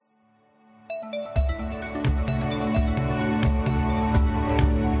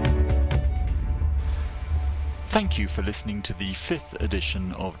Thank you for listening to the 5th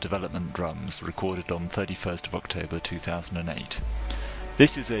edition of Development Drums, recorded on 31st of October 2008.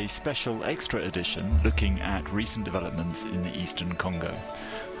 This is a special extra edition looking at recent developments in the Eastern Congo.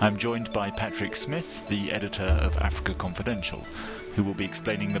 I'm joined by Patrick Smith, the editor of Africa Confidential, who will be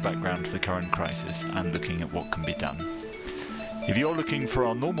explaining the background to the current crisis and looking at what can be done. If you're looking for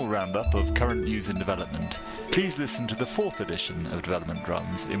our normal roundup of current news and development, please listen to the 4th edition of Development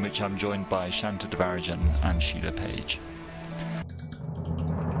Drums, in which I'm joined by Shanta Devarajan and Sheila Page.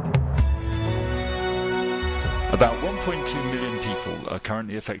 About 1.2 million people are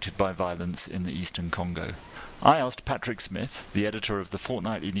currently affected by violence in the Eastern Congo. I asked Patrick Smith, the editor of the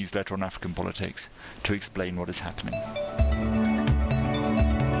fortnightly newsletter on African politics, to explain what is happening.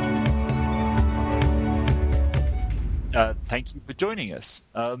 Thank you for joining us.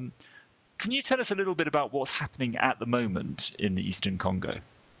 Can you tell us a little bit about what's happening at the moment in the Eastern Congo?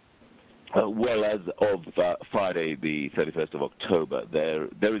 Well, as of Friday, the 31st of October, there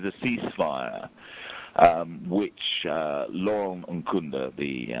is a ceasefire which Laurent Nkunda,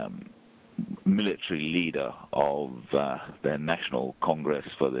 the military leader of the National Congress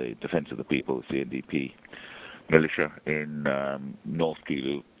for the Defense of the People, CNDP militia in North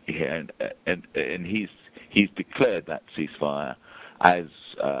Kivu, and he's declared that ceasefire as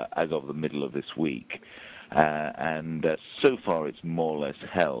of the middle of this week, and so far it's more or less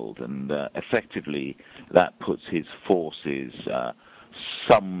held, and effectively that puts his forces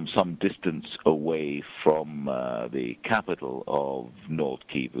some distance away from the capital of North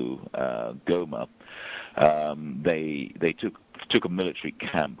Kivu, Goma. They took a military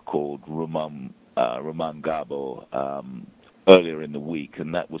camp called Rumangabo earlier in the week,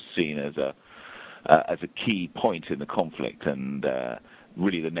 and that was seen as a key point in the conflict, and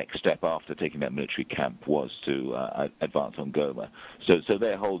really the next step after taking that military camp was to advance on Goma. So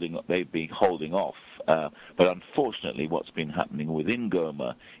they've been holding off, but unfortunately what's been happening within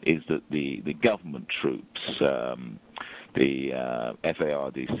Goma is that the government troops, the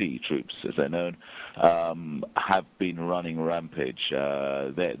FARDC troops, as they're known, have been running rampage.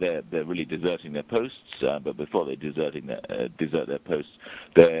 They're really deserting their posts, but before they desert their posts,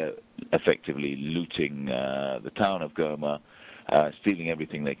 they're effectively looting the town of Goma, stealing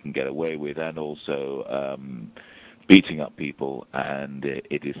everything they can get away with, and also beating up people, and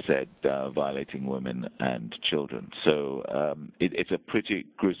it is said violating women and children. So it's a pretty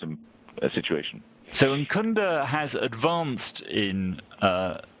gruesome situation. So Nkunda has advanced in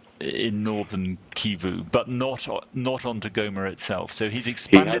northern Kivu, but not onto Goma itself. So he's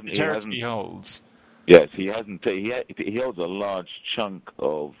expanded the territory he holds. Yes, he hasn't. He holds a large chunk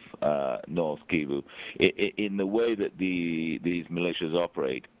of North Kivu. In the way that these militias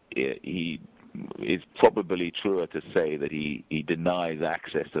operate, it's probably truer to say that he denies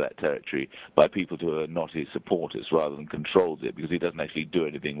access to that territory by people who are not his supporters, rather than controls it, because he doesn't actually do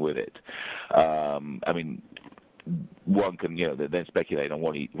anything with it. I mean, one can, then speculate on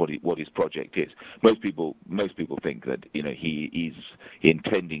what his project is. Most people think that he is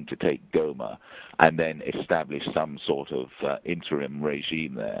intending to take Goma and then establish some sort of interim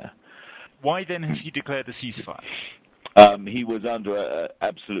regime there. Why then has he declared a ceasefire? He was under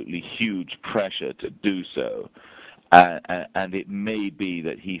absolutely huge pressure to do so, and it may be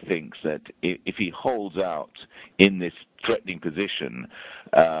that he thinks that if he holds out in this threatening position,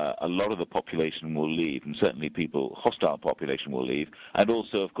 a lot of the population will leave, and certainly hostile population will leave, and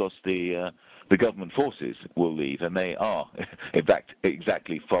also, of course, the government forces will leave, and they are, in fact,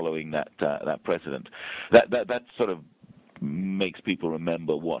 exactly following that precedent. That sort of makes people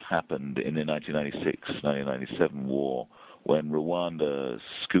remember what happened in the 1996-1997 war, when Rwanda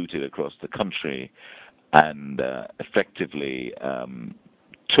scooted across the country and effectively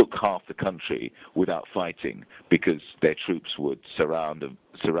took half the country without fighting, because their troops would surround a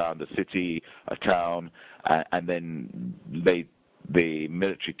city, a town, and then the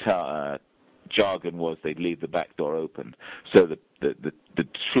military jargon was they'd leave the back door open, so that the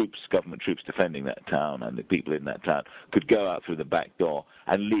government troops defending that town and the people in that town could go out through the back door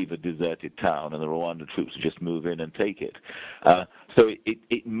and leave a deserted town, and the Rwandan troops would just move in and take it. So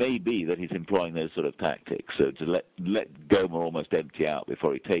it may be that he's employing those sort of tactics, so to let Goma almost empty out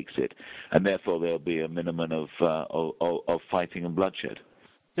before he takes it, and therefore there'll be a minimum of fighting and bloodshed.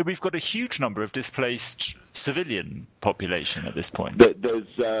 So we've got a huge number of displaced civilian population at this point. There's,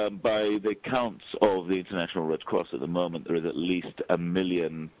 by the counts of the International Red Cross at the moment, there is at least 1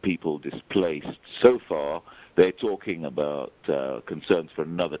 million people displaced. So far, they're talking about concerns for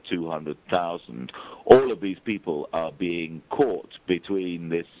another 200,000. All of these people are being caught between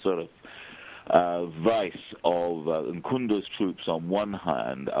this sort of vice of Nkunda's troops on one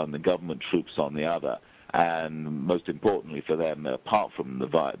hand and the government troops on the other. And most importantly for them, apart from the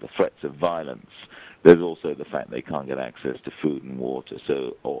threats of violence, there's also the fact they can't get access to food and water,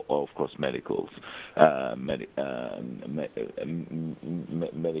 so or of course medical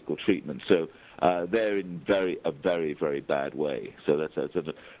treatment. So they're in a very, very bad way. So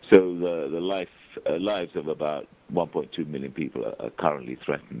the lives of about 1.2 million people are currently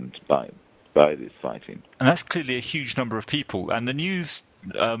threatened by this fighting. And that's clearly a huge number of people. And the news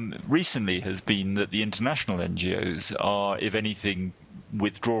recently has been that the international NGOs are, if anything,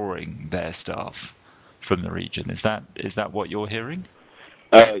 withdrawing their staff from the region. Is that what you're hearing?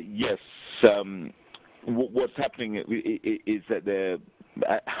 Yes. What's happening is that there,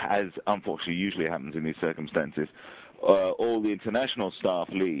 as unfortunately usually happens in these circumstances, all the international staff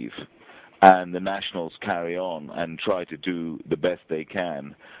leave, and the nationals carry on and try to do the best they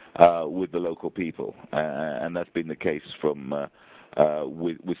can with the local people, and that's been the case from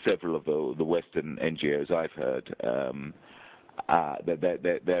with several of the Western NGOs I've heard.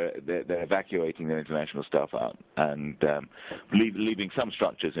 They're evacuating their international staff out and leaving some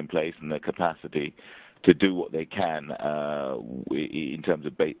structures in place and their capacity to do what they can in terms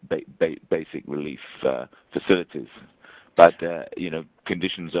of basic relief facilities. But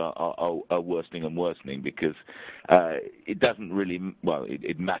conditions are worsening and worsening because it doesn't really. Well,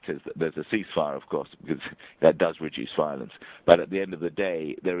 it matters that there's a ceasefire, of course, because that does reduce violence. But at the end of the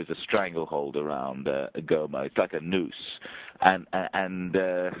day, there is a stranglehold around Goma. It's like a noose, and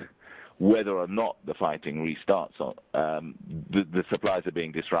whether or not the fighting restarts, the supplies are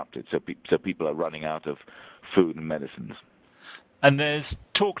being disrupted. So people are running out of food and medicines. And there's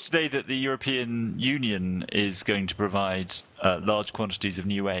talk today that the European Union is going to provide large quantities of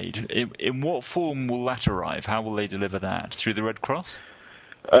new aid. In what form will that arrive? How will they deliver that? Through the Red Cross?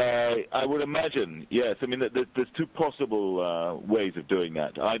 I would imagine, yes. I mean, there's two possible ways of doing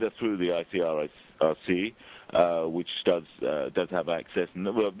that. Either through the ICRC, which does have access. And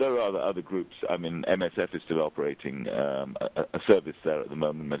there are other groups. I mean, MSF is still operating a service there at the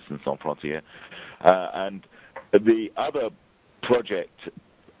moment, Médecins Sans Frontières. And the other project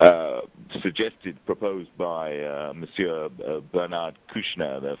proposed by Monsieur Bernard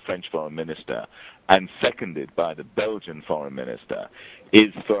Kouchner, the French foreign minister, and seconded by the Belgian foreign minister,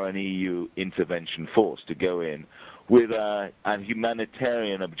 is for an EU intervention force to go in with a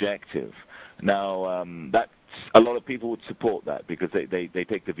humanitarian objective. Now, that's a lot of people would support that because they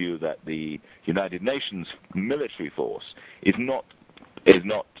take the view that the United Nations military force is not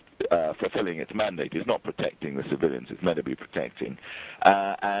fulfilling its mandate. It's not protecting the civilians it's meant to be protecting.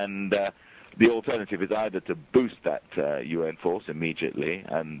 And the alternative is either to boost that UN force immediately,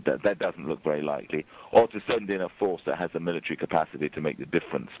 and that doesn't look very likely, or to send in a force that has the military capacity to make the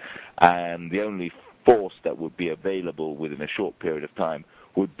difference. And the only force that would be available within a short period of time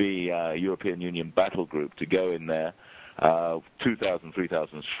would be a European Union battle group to go in there, 2,000,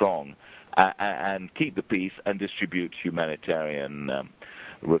 3,000 strong, and keep the peace and distribute humanitarian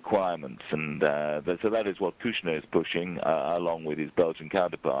requirements. And so that is what Kouchner is pushing, along with his Belgian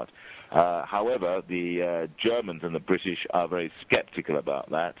counterpart. However, the Germans and the British are very skeptical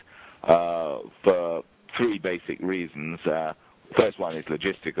about that for three basic reasons. First one is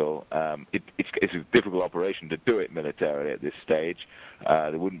logistical. It's a difficult operation to do it militarily at this stage.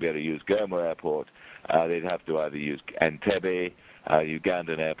 They wouldn't be able to use Goma Airport. They'd have to either use Entebbe,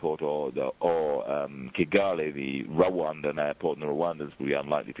 Ugandan airport, or Kigali, the Rwandan airport, and the Rwandans would be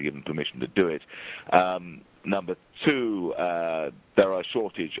unlikely to give them permission to do it. Number two, there are a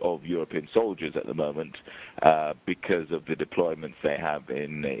shortage of European soldiers at the moment because of the deployments they have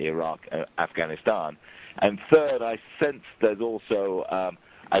in Iraq and Afghanistan. And third, I sense there's also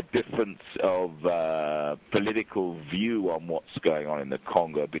a difference of political view on what's going on in the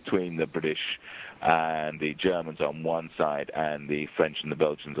Congo between the British and the Germans on one side and the French and the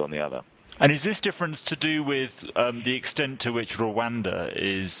Belgians on the other. And is this difference to do with the extent to which Rwanda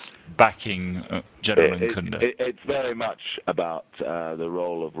is backing General Nkunda? It's very much about the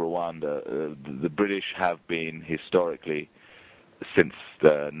role of Rwanda. The British have been historically, since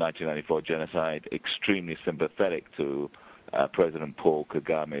the 1994 genocide, extremely sympathetic to President Paul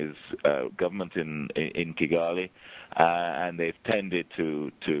Kagame's government in Kigali, and they've tended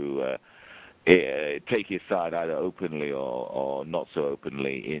to take his side either openly or not so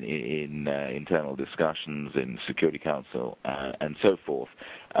openly in internal discussions in Security Council and so forth.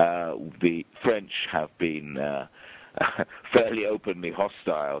 The French have been fairly openly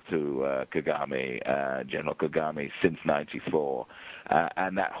hostile to Kagame, General Kagame, since '94,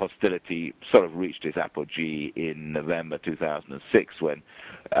 and that hostility sort of reached its apogee in November 2006 when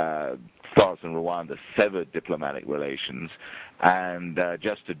France and Rwanda severed diplomatic relations. And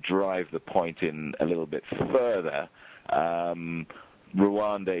just to drive the point in a little bit further, Rwanda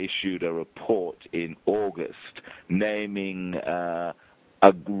issued a report in August naming a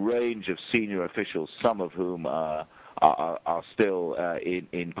range of senior officials, some of whom are still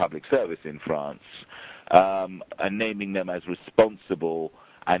in public service in France, and naming them as responsible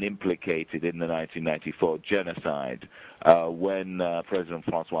and implicated in the 1994 genocide, when President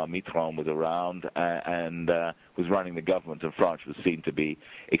François Mitterrand was around and was running the government, and France was seen to be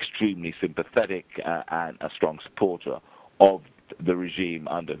extremely sympathetic and a strong supporter of the regime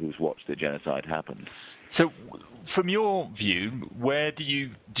under whose watch the genocide happened. So, from your view, where do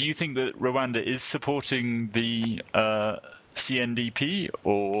you think that Rwanda is supporting the CNDP,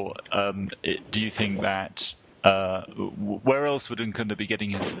 or do you think that where else would Nkunda be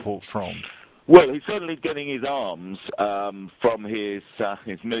getting his support from? Well, he's certainly getting his arms from his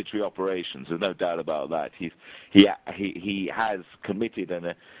military operations. There's no doubt about that. He has committed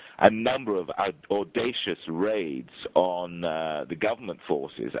a number of audacious raids on the government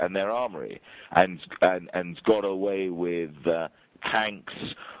forces and their armory, and got away with tanks,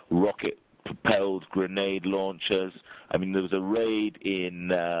 rocket-propelled grenade launchers. I mean, there was a raid in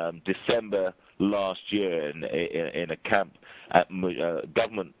December last year in a camp at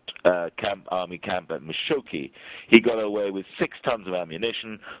government army camp at Mushoki. He got away with 6 tons of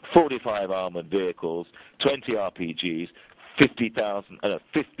ammunition, 45 armored vehicles, 20 RPGs,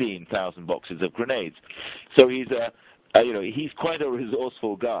 15,000 boxes of grenades. So he's he's quite a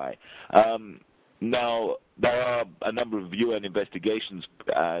resourceful guy. Now, there are a number of UN investigations.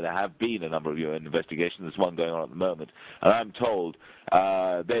 There have been a number of UN investigations. There's one going on at the moment. And I'm told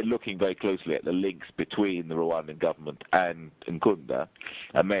they're looking very closely at the links between the Rwandan government and Nkunda,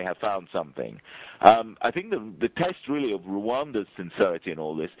 and may have found something. I think the test really of Rwanda's sincerity in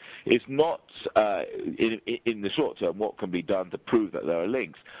all this is not in the short term what can be done to prove that there are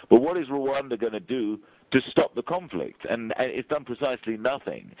links, but what is Rwanda going to do to stop the conflict? And it's done precisely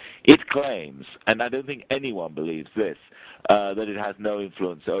nothing. It claims, and I don't think anyone believes this, that it has no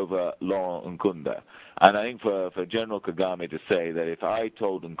influence over Laurent Nkunda. And I think for General Kagame to say that if I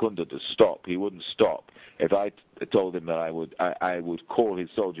told Nkunda to stop, he wouldn't stop. If I told him that I would call his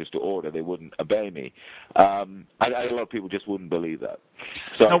soldiers to order, they wouldn't obey me. A lot of people just wouldn't believe that.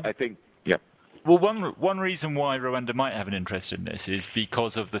 So no. I think, yeah. Well, one reason why Rwanda might have an interest in this is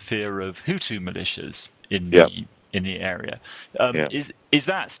because of the fear of Hutu militias in the area. Is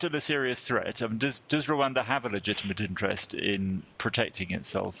that still a serious threat? Does Rwanda have a legitimate interest in protecting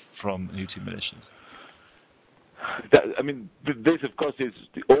itself from Hutu militias? This, of course, is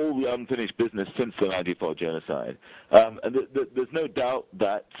all the unfinished business since the '94 genocide. And there's no doubt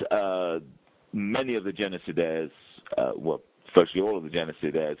that many of the genocidaires, virtually all of the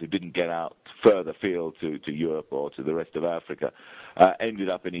genocidaires who didn't get out further afield to Europe or to the rest of Africa, ended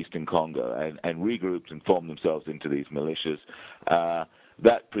up in eastern Congo and regrouped and formed themselves into these militias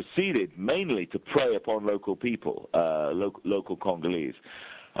that proceeded mainly to prey upon local people, local Congolese.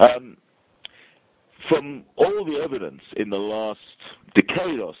 From all the evidence in the last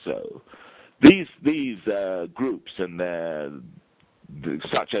decade or so, these groups and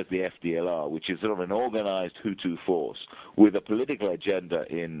such as the FDLR, which is sort of an organized Hutu force with a political agenda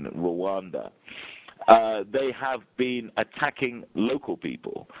in Rwanda, they have been attacking local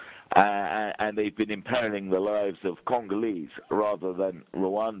people, and they've been imperiling the lives of Congolese rather than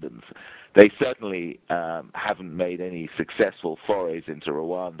Rwandans. They certainly haven't made any successful forays into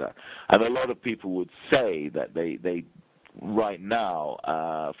Rwanda, and a lot of people would say that they right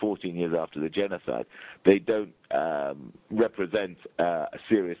now, 14 years after the genocide, they don't represent a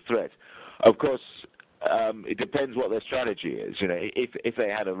serious threat. Of course, it depends what their strategy is. If they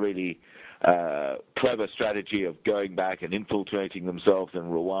had a really clever strategy of going back and infiltrating themselves in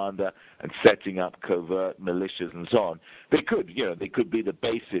Rwanda and setting up covert militias and so on, they could be the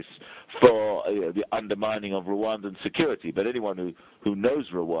basis for the undermining of Rwandan security. But anyone who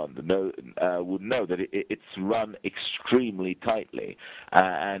knows Rwanda would know that it's run extremely tightly,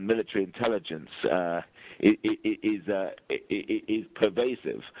 and military intelligence is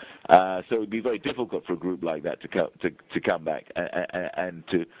pervasive. So it would be very difficult for a group like that to come back and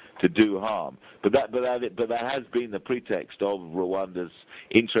to do harm. But that has been the pretext of Rwanda's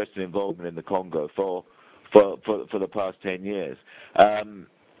interest and involvement in the Congo for the past 10 years.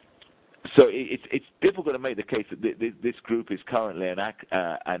 So it's difficult to make the case that this group is currently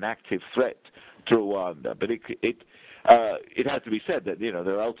an active threat to Rwanda. But it has to be said that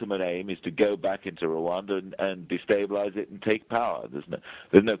their ultimate aim is to go back into Rwanda and destabilize it and take power.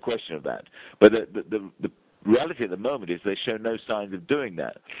 There's no question of that. But the reality at the moment is they show no signs of doing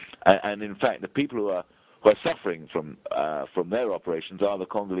that. And in fact, the people who are suffering from their operations are the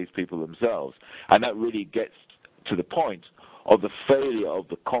Congolese people themselves. And that really gets to the point of the failure of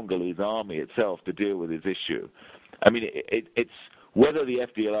the Congolese army itself to deal with this issue. I mean, it's whether the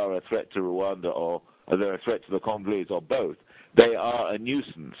FDLR are a threat to Rwanda or they're a threat to the Congolese or both. They are a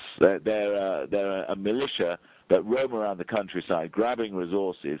nuisance. They're a militia that roam around the countryside, grabbing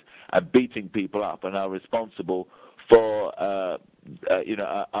resources and beating people up, and are responsible for an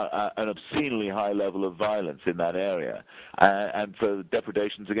obscenely high level of violence in that area, and for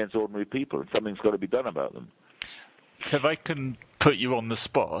depredations against ordinary people. And something's got to be done about them. So if I can put you on the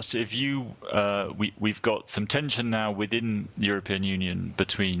spot, if we've got some tension now within the European Union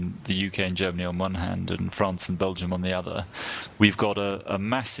between the UK and Germany on one hand and France and Belgium on the other. We've got a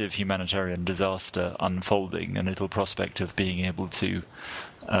massive humanitarian disaster unfolding, a little prospect of being able to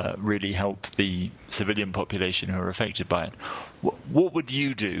really help the civilian population who are affected by it. What would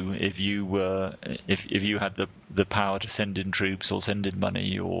you do if you had the power to send in troops or send in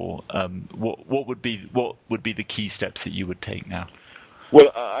money, or what would be the key steps that you would take now?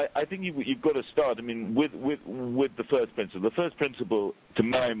 Well, I think you've got to start. I mean, with the first principle. The first principle, to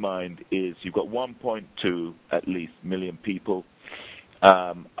my mind, is you've got 1.2 at least million people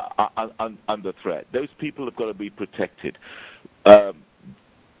under threat. Those people have got to be protected.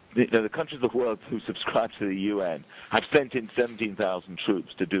 The countries of the world who subscribe to the UN have sent in 17,000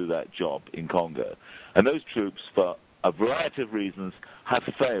 troops to do that job in Congo. And those troops, for a variety of reasons, have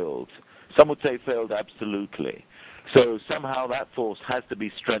failed. Some would say failed absolutely. So somehow that force has to be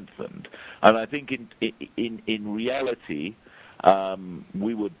strengthened. And I think in reality, I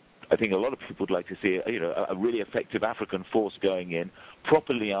think a lot of people would like to see a really effective African force going in,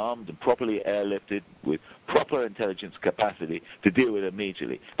 properly armed and properly airlifted with proper intelligence capacity to deal with it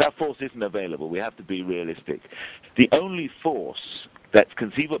immediately. That force isn't available. We have to be realistic. The only force that's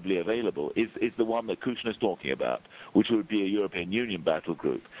conceivably available is the one that Kushner is talking about, which would be a European Union battle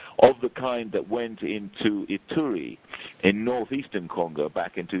group of the kind that went into Ituri in northeastern Congo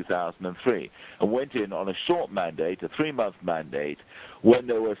back in 2003 and went in on a short mandate, a 3-month mandate, when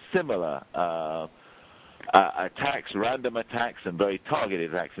there were similar attacks, random attacks, and very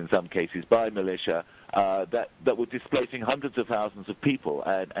targeted attacks in some cases by militia that were displacing hundreds of thousands of people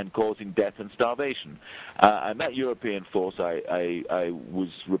and causing death and starvation. And that European force, I was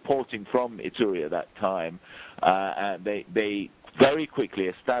reporting from Ituri at that time, and they very quickly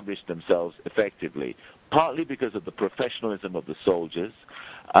established themselves effectively, partly because of the professionalism of the soldiers,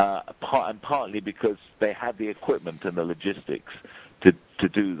 and partly because they had the equipment and the logistics to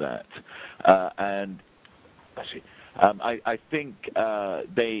do that. And actually, I think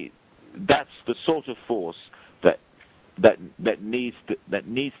that's the sort of force that needs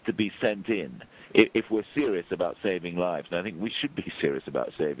to be sent in if we're serious about saving lives. And I think we should be serious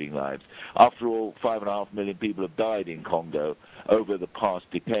about saving lives. After all, 5.5 million people have died in Congo over the past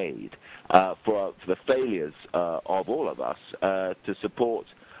decade for the failures of all of us to support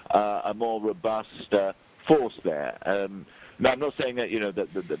a more robust force there. Now, I'm not saying that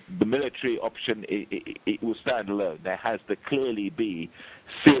that the military option it will stand alone. There has to clearly be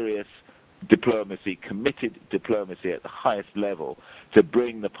serious diplomacy, committed diplomacy at the highest level to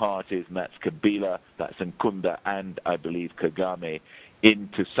bring the parties, and that's Kabila, that's Nkunda, and I believe Kagame,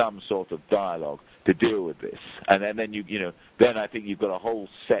 into some sort of dialogue to deal with this. And then then I think you've got a whole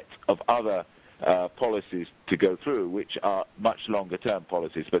set of other policies to go through, which are much longer-term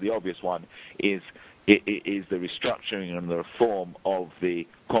policies. But the obvious one is the restructuring and the reform of the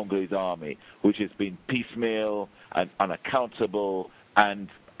Congolese army, which has been piecemeal and unaccountable and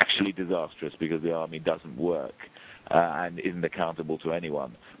actually disastrous because the army doesn't work and isn't accountable to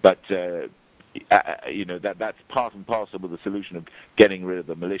anyone. But that's part and parcel of the solution of getting rid of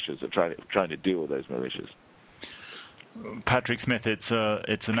the militias, of trying to deal with those militias. Patrick Smith, it's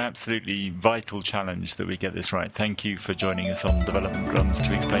an absolutely vital challenge that we get this right. Thank you for joining us on Development Drums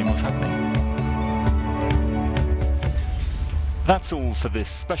to explain what's happening. That's all for this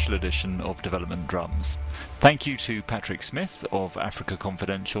special edition of Development Drums. Thank you to Patrick Smith of Africa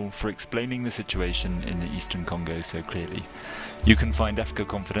Confidential for explaining the situation in the Eastern Congo so clearly. You can find Africa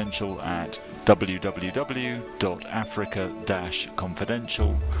Confidential at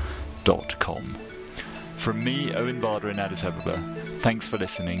www.africa-confidential.com. From me, Owen Barder in Addis Ababa, thanks for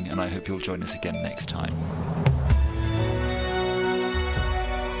listening, and I hope you'll join us again next time.